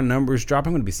that and our numbers drop,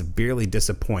 I'm going to be severely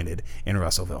disappointed in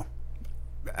Russellville.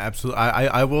 Absolutely.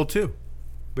 I will too.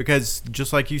 Because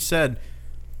just like you said,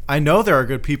 I know there are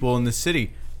good people in this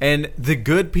city. And the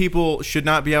good people should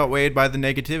not be outweighed by the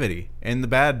negativity and the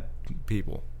bad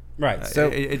people. Right. So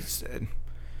it's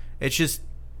just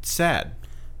sad.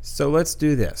 So let's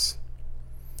do this.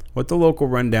 What the local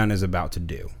rundown is about to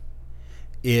do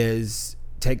is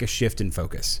take a shift in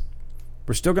focus.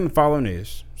 We're still going to follow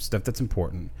news, stuff that's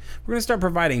important. We're going to start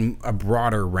providing a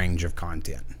broader range of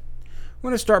content. We're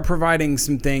going to start providing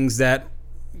some things that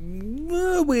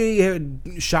we had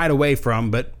shied away from,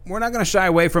 but we're not going to shy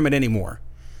away from it anymore.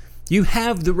 You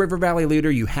have the River Valley Leader,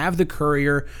 you have the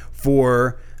Courier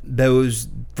for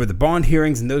the bond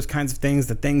hearings and those kinds of things,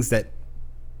 the things that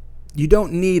you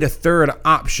don't need a third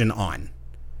option on.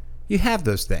 You have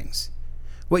those things.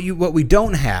 What we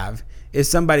don't have is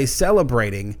somebody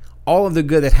celebrating all of the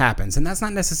good that happens, and that's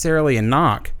not necessarily a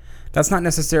knock. That's not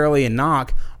necessarily a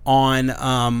knock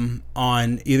on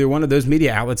either one of those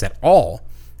media outlets at all.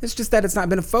 It's just that it's not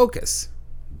been a focus.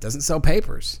 It doesn't sell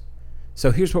papers.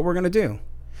 So here's what we're going to do.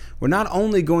 We're not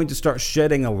only going to start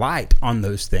shedding a light on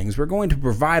those things, we're going to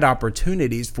provide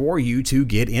opportunities for you to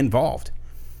get involved.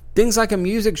 Things like a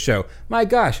music show. My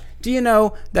gosh, do you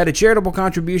know that a charitable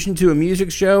contribution to a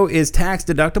music show is tax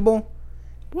deductible?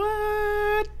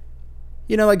 What?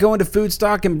 Like going to Food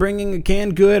Stock and bringing a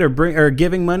canned good or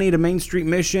giving money to Main Street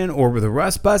Mission or with a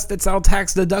Rust Bus, that's all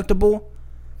tax deductible?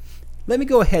 Let me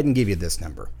go ahead and give you this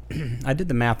number. I did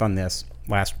the math on this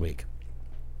last week.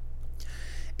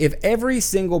 If every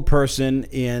single person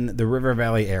in the River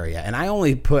Valley area, and I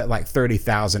only put like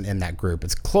 30,000 in that group,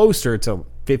 it's closer to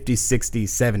 50, 60,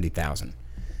 70,000.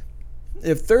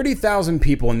 If 30,000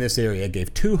 people in this area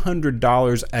gave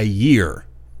 $200 a year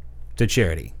to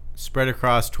charity, spread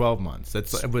across 12 months,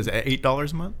 was it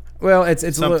 $8 a month? Well,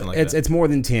 it's more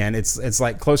than 10. It's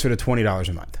like closer to $20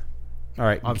 a month. All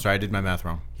right. I'm sorry, I did my math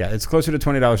wrong. Yeah, it's closer to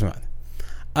 $20 a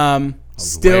month.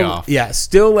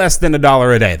 Still less than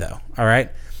 $1 a day though. All right.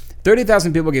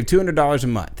 30,000 people give $200 a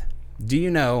month. Do you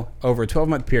know over a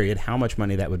 12-month period how much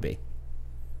money that would be?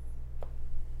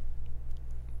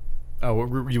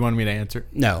 Oh, you wanted me to answer?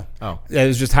 No. Oh. It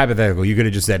was just hypothetical. You could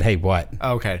have just said, hey, what?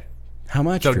 Okay. How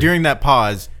much? So during that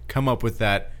pause, come up with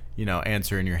that,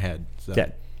 answer in your head. So.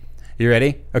 Yeah. You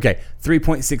ready? Okay,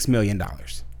 $3.6 million.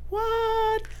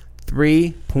 What?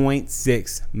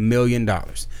 $3.6 million.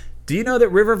 Do you know that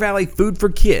River Valley Food for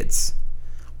Kids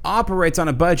operates on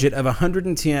a budget of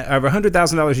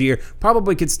 $100,000 a year?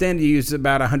 Probably could stand to use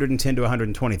about $110,000 to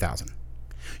 $120,000.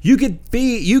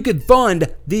 You could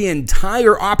fund the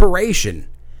entire operation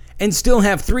and still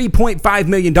have $3.5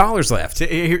 million left.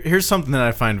 Here's something that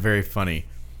I find very funny.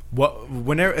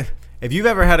 If you've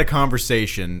ever had a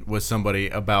conversation with somebody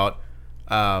about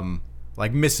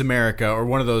like Miss America or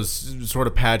one of those sort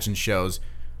of pageant shows,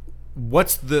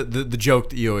 what's the joke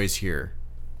that you always hear?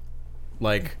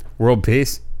 Like world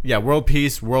peace? Yeah, world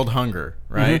peace, world hunger,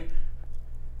 right?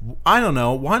 Mm-hmm. I don't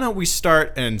know. Why don't we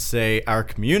start and say our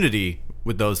community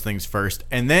with those things first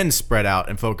and then spread out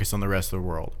and focus on the rest of the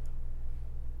world?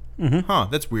 Mm-hmm. Huh,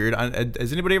 that's weird.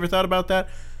 Has anybody ever thought about that?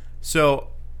 So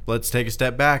let's take a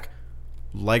step back.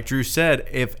 Like Drew said,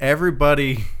 if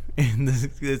everybody in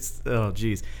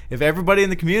if everybody in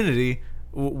the community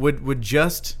would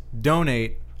just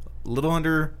donate a little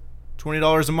under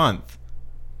 $20 a month,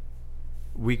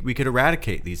 we could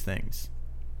eradicate these things.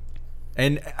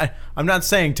 And I'm not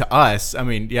saying to us. I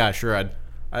mean, yeah, sure.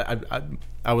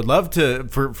 I would love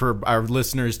for our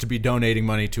listeners to be donating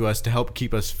money to us to help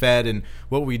keep us fed and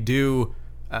what we do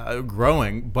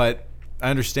growing. But I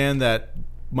understand that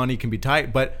money can be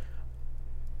tight. But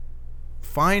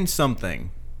find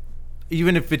something,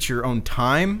 even if it's your own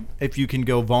time. If you can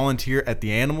go volunteer at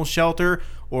the animal shelter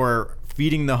or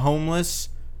feeding the homeless,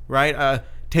 right?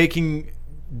 Taking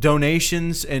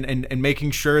donations and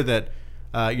making sure that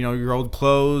your old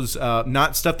clothes,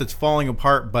 not stuff that's falling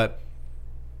apart, but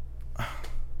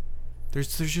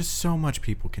there's just so much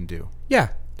people can do. Yeah,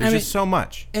 there's just so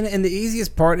much. And the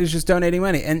easiest part is just donating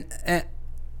money, and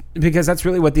because that's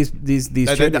really what these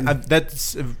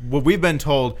that's what we've been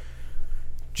told.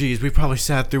 Geez, we probably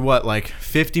sat through what, like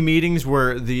 50 meetings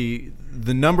where the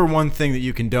number one thing that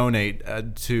you can donate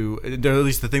to, or at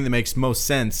least the thing that makes most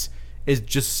sense, is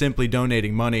just simply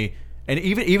donating money. And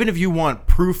even if you want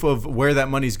proof of where that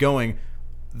money's going,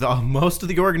 most of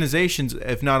the organizations,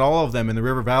 if not all of them in the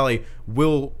River Valley,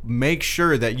 will make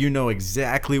sure that you know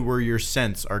exactly where your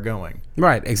cents are going.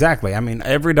 Right, exactly. I mean,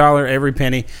 every dollar, every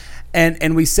penny.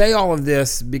 And we say all of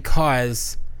this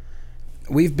because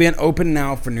we've been open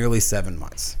now for nearly 7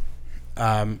 months,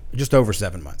 just over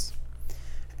 7 months.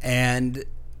 And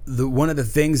one of the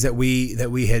things that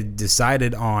we had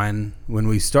decided on when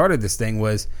we started this thing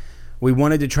was we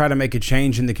wanted to try to make a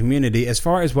change in the community as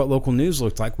far as what local news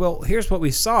looked like. Well, here's what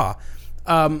we saw.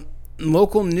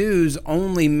 Local news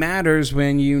only matters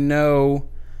when you know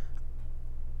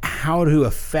how to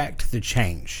affect the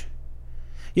change.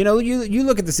 You know, you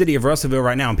look at the city of Russellville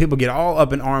right now and people get all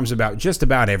up in arms about just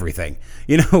about everything.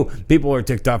 You know, people are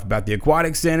ticked off about the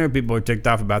aquatic center. People are ticked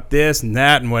off about this and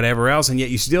that and whatever else. And yet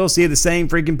you still see the same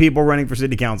freaking people running for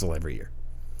city council every year.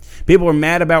 People are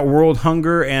mad about world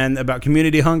hunger and about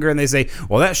community hunger. And they say,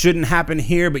 well, that shouldn't happen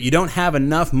here, but you don't have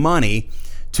enough money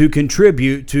to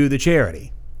contribute to the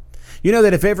charity. You know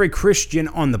that if every Christian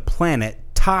on the planet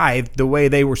tithed the way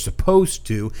they were supposed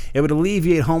to, it would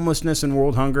alleviate homelessness and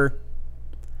world hunger.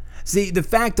 See, the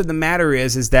fact of the matter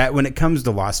is that when it comes to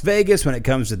Las Vegas, when it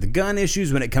comes to the gun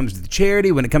issues, when it comes to the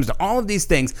charity, when it comes to all of these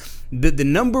things, the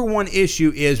number one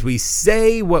issue is we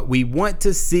say what we want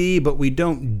to see, but we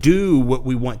don't do what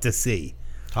we want to see.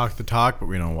 Talk the talk, but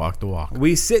we don't walk the walk.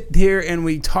 We sit here and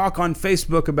we talk on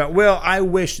Facebook about, well, I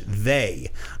wish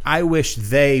they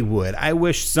would. I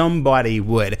wish somebody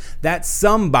would. That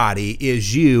somebody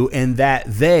is you, and that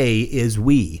they is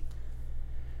we.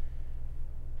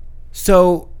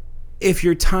 So if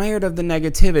you're tired of the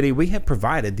negativity, we have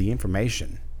provided the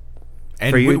information.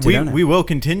 And we will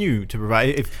continue to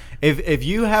provide. If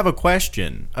you have a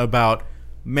question about,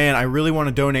 man, I really want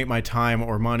to donate my time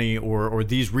or money or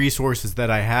these resources that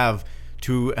I have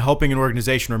to helping an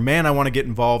organization, or man, I want to get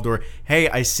involved, or hey,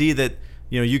 I see that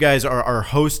you guys are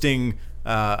hosting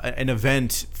an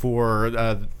event for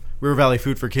River Valley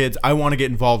Food for Kids. I want to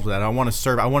get involved with that. I want to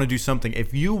serve. I want to do something.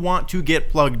 If you want to get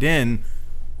plugged in,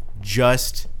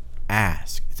 just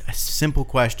ask. It's a simple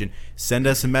question. Send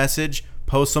us a message,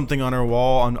 post something on our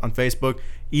wall on Facebook,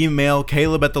 email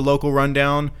Caleb at the Local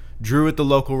Rundown, Drew at the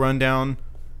Local Rundown.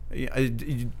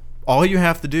 All you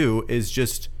have to do is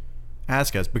just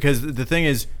ask us, because the thing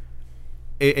is,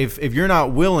 if you're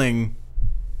not willing,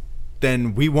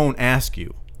 then we won't ask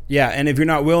you. Yeah, and if you're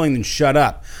not willing, then shut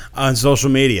up on social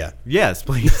media. Yes,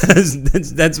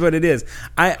 please. that's what it is.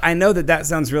 I know that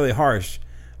sounds really harsh,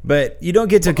 but you don't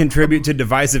get to contribute to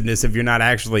divisiveness if you're not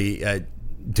actually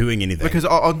doing anything. Because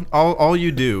all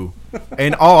you do,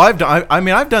 and all I've done,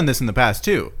 I've done this in the past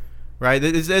too. right?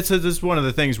 It's one of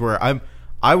the things where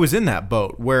I was in that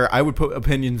boat where I would put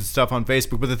opinions and stuff on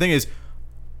Facebook, but the thing is,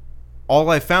 all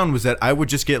I found was that I would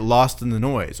just get lost in the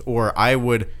noise, or I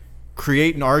would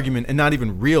create an argument and not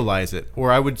even realize it,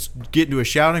 or I would get into a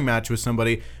shouting match with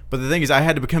somebody. But the thing is, I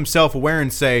had to become self-aware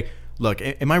and say, look,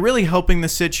 am I really helping the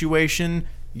situation?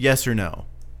 Yes or no?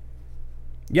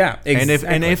 Yeah, exactly.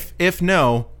 And if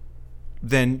no,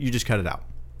 then you just cut it out.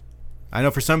 I know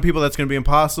for some people that's going to be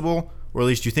impossible, or at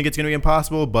least you think it's going to be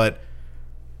impossible, but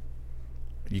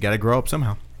you got to grow up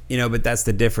somehow. But that's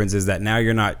the difference, is that now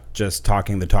you're not just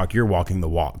talking the talk, you're walking the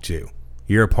walk too.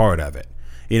 You're a part of it.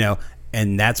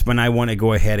 And that's when I want to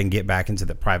go ahead and get back into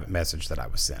the private message that I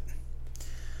was sent.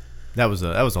 That was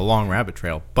a long rabbit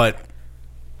trail, but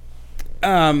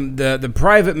the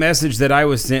private message that I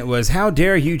was sent was, how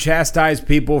dare you chastise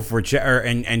people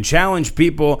and challenge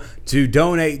people to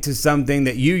donate to something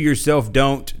that you yourself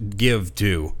don't give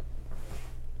to.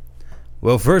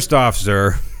 Well, first off,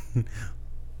 sir,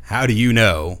 how do you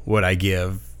know what I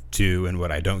give to and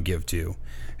what I don't give to?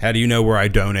 How do you know where I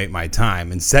donate my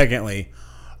time? And secondly,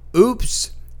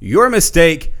 oops, your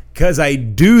mistake, because I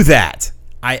do that.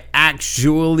 I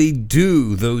actually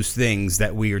do those things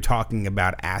that we are talking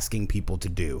about asking people to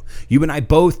do. You and I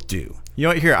both do. You know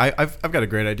what? Here, I've got a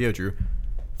great idea, Drew.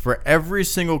 For every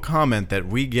single comment that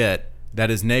we get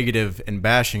that is negative and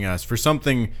bashing us for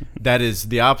something that is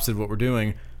the opposite of what we're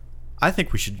doing, I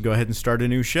think we should go ahead and start a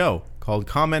new show called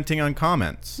Commenting on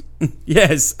Comments.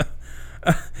 Yes.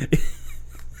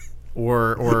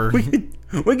 Or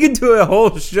we could do a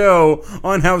whole show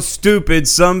on how stupid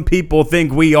some people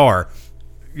think we are.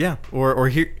 Yeah, or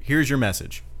here's your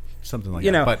message, something like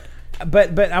that.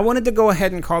 But I wanted to go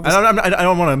ahead and call this. I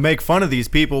don't want to make fun of these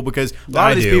people, because a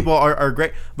lot of these people are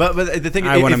great. But the thing,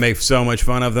 I want to make so much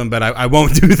fun of them, but I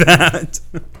won't do that.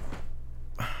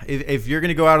 If you're going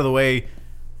to go out of the way,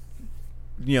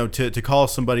 to call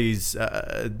somebody's.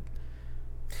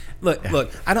 Look.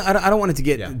 I don't want it to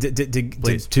get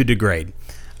to degrade,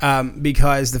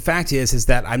 because the fact is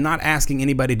that I'm not asking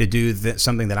anybody to do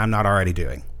something that I'm not already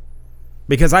doing.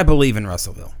 Because I believe in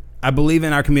Russellville. I believe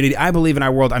in our community. I believe in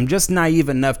our world. I'm just naive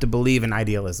enough to believe in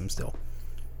idealism still.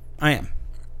 I am.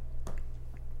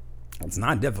 It's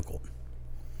not difficult.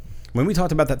 When we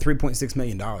talked about that $3.6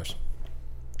 million,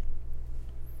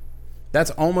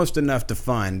 that's almost enough to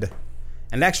fund.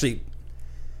 And actually,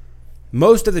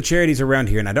 most of the charities around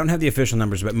here, and I don't have the official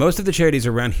numbers, but most of the charities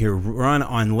around here run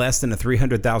on less than a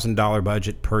 $300,000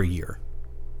 budget per year.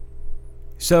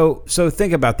 So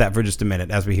think about that for just a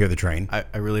minute as we hear the train.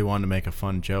 I really wanted to make a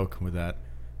fun joke with that.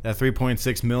 That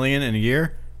 $3.6 million in a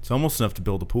year, it's almost enough to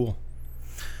build a pool.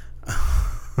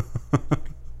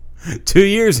 2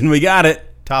 years and we got it.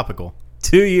 Topical.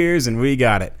 2 years and we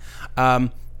got it.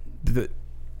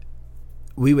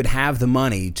 We would have the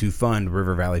money to fund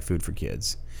River Valley Food for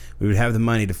Kids. We would have the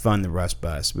money to fund the Rust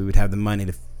Bus. We would have the money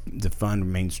to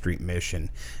fund Main Street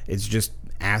Mission. It's just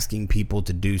asking people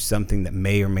to do something that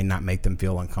may or may not make them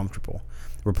feel uncomfortable.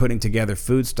 We're putting together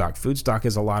food stock. Food stock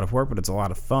is a lot of work, but it's a lot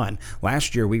of fun.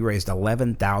 Last year, we raised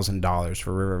 $11,000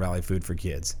 for River Valley Food for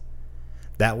Kids.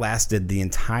 That lasted the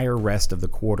entire rest of the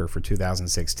quarter for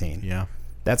 2016. Yeah.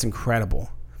 That's incredible.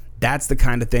 That's the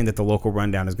kind of thing that the local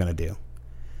rundown is going to do.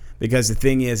 Because the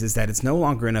thing is that it's no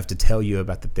longer enough to tell you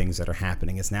about the things that are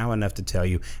happening. It's now enough to tell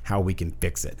you how we can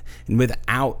fix it. And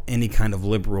without any kind of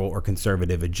liberal or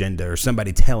conservative agenda or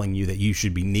somebody telling you that you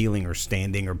should be kneeling or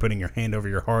standing or putting your hand over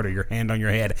your heart or your hand on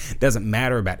your head. It doesn't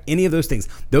matter about any of those things.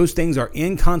 Those things are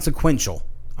inconsequential.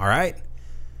 All right?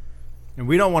 And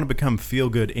we don't want to become Feel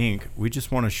Good Inc. We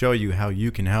just want to show you how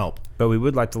you can help. But we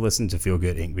would like to listen to Feel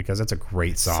Good Inc. because that's a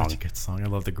great song. Such a good song. I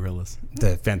love the Gorillaz.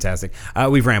 Fantastic.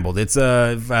 We've rambled. It's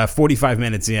 45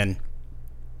 minutes in.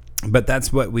 But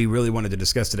that's what we really wanted to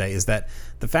discuss today, is that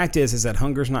the fact is that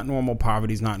hunger's not normal,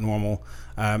 poverty's not normal,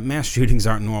 mass shootings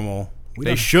aren't normal.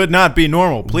 They should not be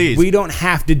normal, please. We don't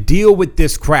have to deal with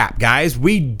this crap, guys.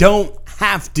 We don't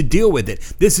have to deal with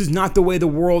it. This is not the way the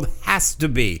world has to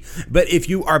be. But if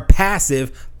you are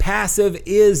passive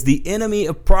is the enemy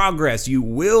of progress. You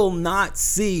will not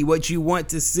see what you want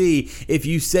to see if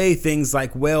you say things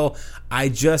like, well, I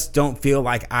just don't feel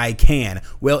like I can.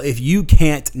 Well, if you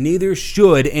can't, neither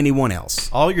should anyone else.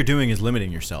 All you're doing is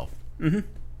limiting yourself. Mm-hmm.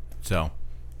 So,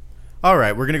 all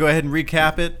right, we're going to go ahead and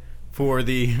recap it for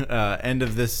the end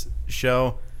of this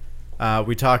show.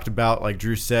 We talked about, like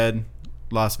Drew said,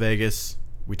 Las Vegas.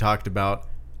 We talked about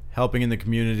helping in the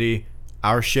community,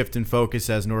 our shift in focus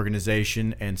as an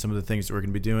organization, and some of the things that we're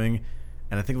going to be doing.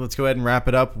 And I think let's go ahead and wrap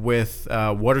it up with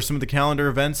what are some of the calendar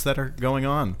events that are going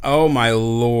on? Oh, my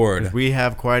Lord. We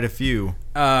have quite a few.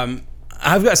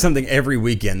 I've got something every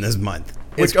weekend this month.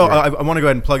 I want to go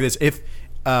ahead and plug this.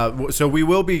 So we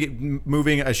will be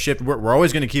moving a shift. We're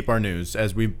always going to keep our news,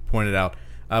 as we pointed out.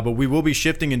 But we will be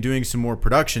shifting and doing some more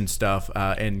production stuff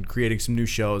and creating some new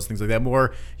shows, things like that.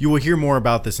 You will hear more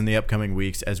about this in the upcoming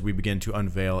weeks as we begin to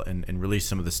unveil and release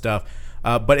some of the stuff.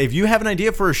 But if you have an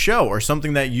idea for a show or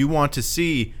something that you want to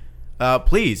see,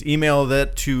 please email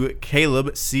that to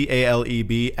Caleb,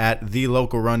 CALEB, at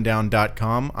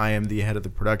thelocalrundown.com. I am the head of the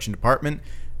production department,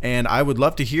 and I would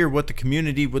love to hear what the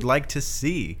community would like to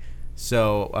see.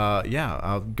 So,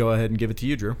 I'll go ahead and give it to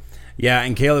you, Drew. Yeah,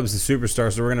 and Caleb's a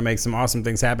superstar, so we're going to make some awesome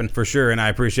things happen for sure, and I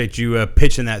appreciate you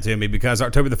pitching that to me, because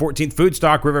October the 14th,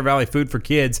 Foodstock, River Valley Food for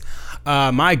Kids.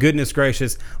 My goodness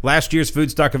gracious, last year's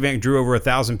Foodstock event drew over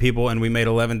 1,000 people, and we made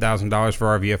 $11,000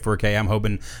 for RVF4K. I'm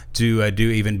hoping to do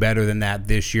even better than that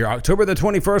this year. October the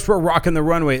 21st, we're rocking the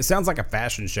runway. It sounds like a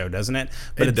fashion show, doesn't it?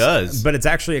 But it does. But it's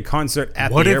actually a concert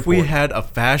at what the if airport. we had a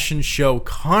fashion show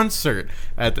concert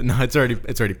at the? No, it's already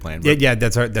planned. Yeah,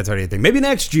 that's already a thing. Maybe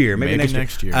next year. Maybe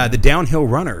next year. Yeah. The Downhill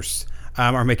Runners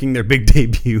are making their big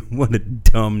debut. What a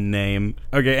dumb name.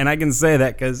 Okay, and I can say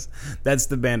that because that's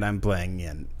the band I'm playing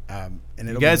in. And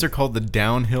you guys are called the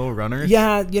Downhill Runners?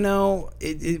 Yeah,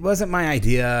 it wasn't my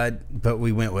idea, but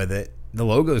we went with it. The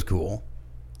logo's cool,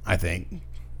 I think.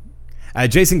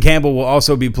 Jason Campbell will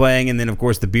also be playing, and then, of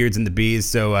course, the Beards and the Bees.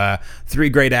 So 3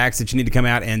 great acts that you need to come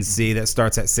out and see. That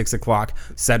starts at 6 o'clock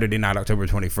Saturday night, October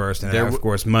 21st. And, of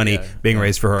course, money being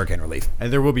raised for hurricane relief.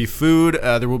 And there will be food.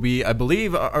 There will be, I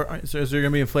believe, is there going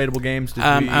to be inflatable games?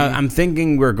 I'm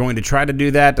thinking we're going to try to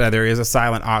do that. There is a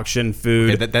silent auction,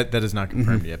 food. Okay, that is not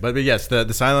confirmed yet. But yes,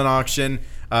 the silent auction.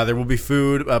 There will be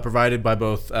food provided by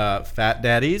both Fat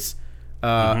Daddies,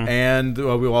 and we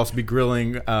will also be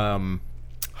grilling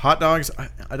hot dogs.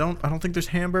 I don't think there's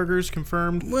hamburgers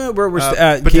confirmed. Well, we're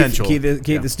potential. Keith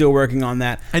is still working on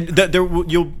that, and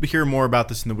you'll hear more about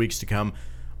this in the weeks to come.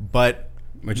 But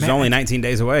which is only 19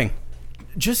 days away.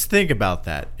 Just think about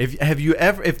that.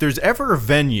 If there's ever a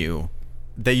venue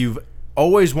that you've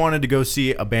always wanted to go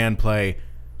see a band play,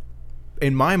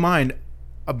 in my mind,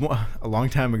 a long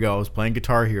time ago, I was playing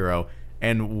Guitar Hero,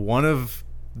 and one of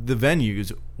the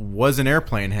venues was an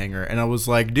airplane hangar, and I was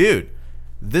like, dude,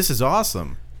 this is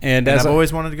awesome. And I've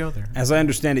always wanted to go there. As I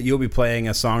understand it, you'll be playing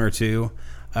a song or two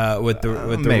with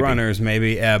the Runners,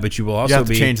 maybe. But you will also have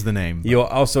to change the name. You'll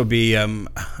also be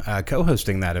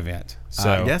co-hosting that event.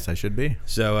 So yes, I should be.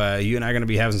 So you and I are going to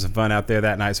be having some fun out there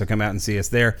that night. So come out and see us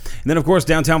there. And then, of course,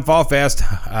 Downtown Fall Fest.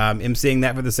 emceeing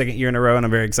that for the 2nd year in a row, and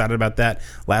I'm very excited about that.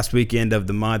 Last weekend of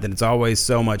the month, and it's always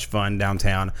so much fun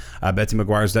downtown. Betsy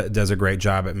McGuire does a great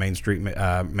job at Main Street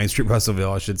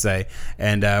Russellville, I should say.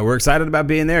 And we're excited about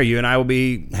being there. You and I will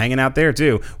be hanging out there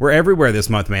too. We're everywhere this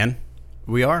month, man.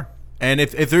 We are. And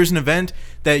if there's an event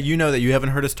that you know that you haven't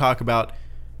heard us talk about,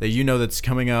 that you know that's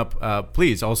coming up,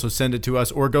 please also send it to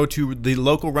us, or go to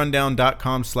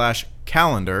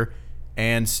thelocalrundown.com/calendar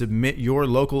and submit your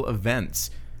local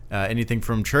events. Anything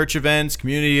from church events,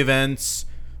 community events,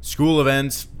 school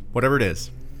events, whatever it is.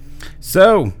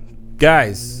 So,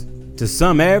 guys, to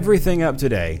sum everything up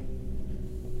today,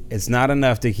 it's not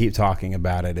enough to keep talking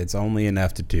about it. It's only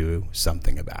enough to do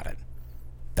something about it.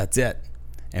 That's it.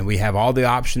 And we have all the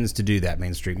options to do that.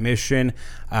 Main Street Mission,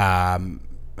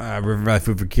 River Valley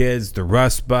Food for Kids, the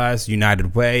Rust Bus,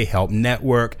 United Way, Help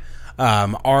Network,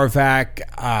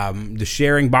 RVAC, the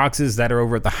sharing boxes that are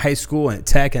over at the high school and at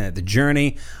Tech and at the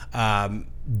Journey,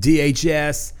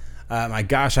 DHS, my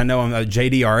gosh, I know I'm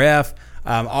JDRF,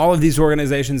 all of these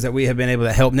organizations that we have been able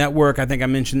to Help Network, I think I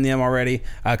mentioned them already,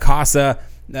 CASA,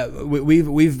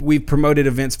 we've promoted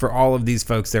events for all of these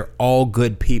folks. They're all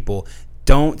good people.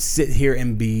 Don't sit here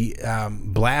and be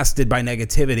blasted by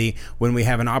negativity when we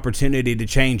have an opportunity to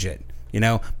change it,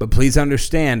 But please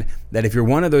understand that if you're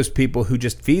one of those people who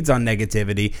just feeds on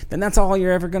negativity, then that's all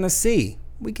you're ever going to see.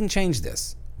 We can change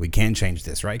this. We can change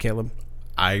this, right, Caleb?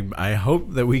 I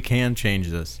hope that we can change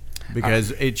this, because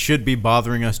it should be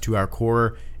bothering us to our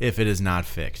core if it is not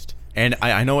fixed. And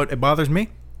I know it bothers me.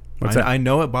 What's that? I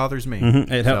know it bothers me.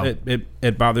 Mm-hmm.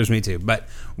 It bothers me too. But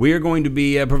we are going to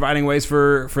be providing ways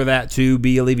for that to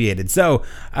be alleviated. So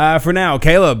for now,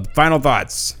 Caleb, final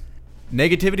thoughts.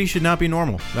 Negativity should not be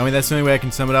normal. I mean, that's the only way I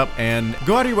can sum it up. And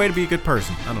go out of your way to be a good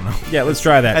person. I don't know. Yeah, let's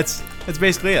try that. That's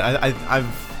basically it.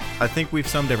 I think we've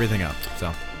summed everything up.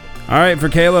 So, all right, for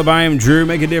Caleb, I am Drew.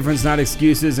 Make a difference, not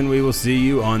excuses, and we will see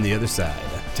you on the other side.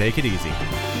 Take it easy.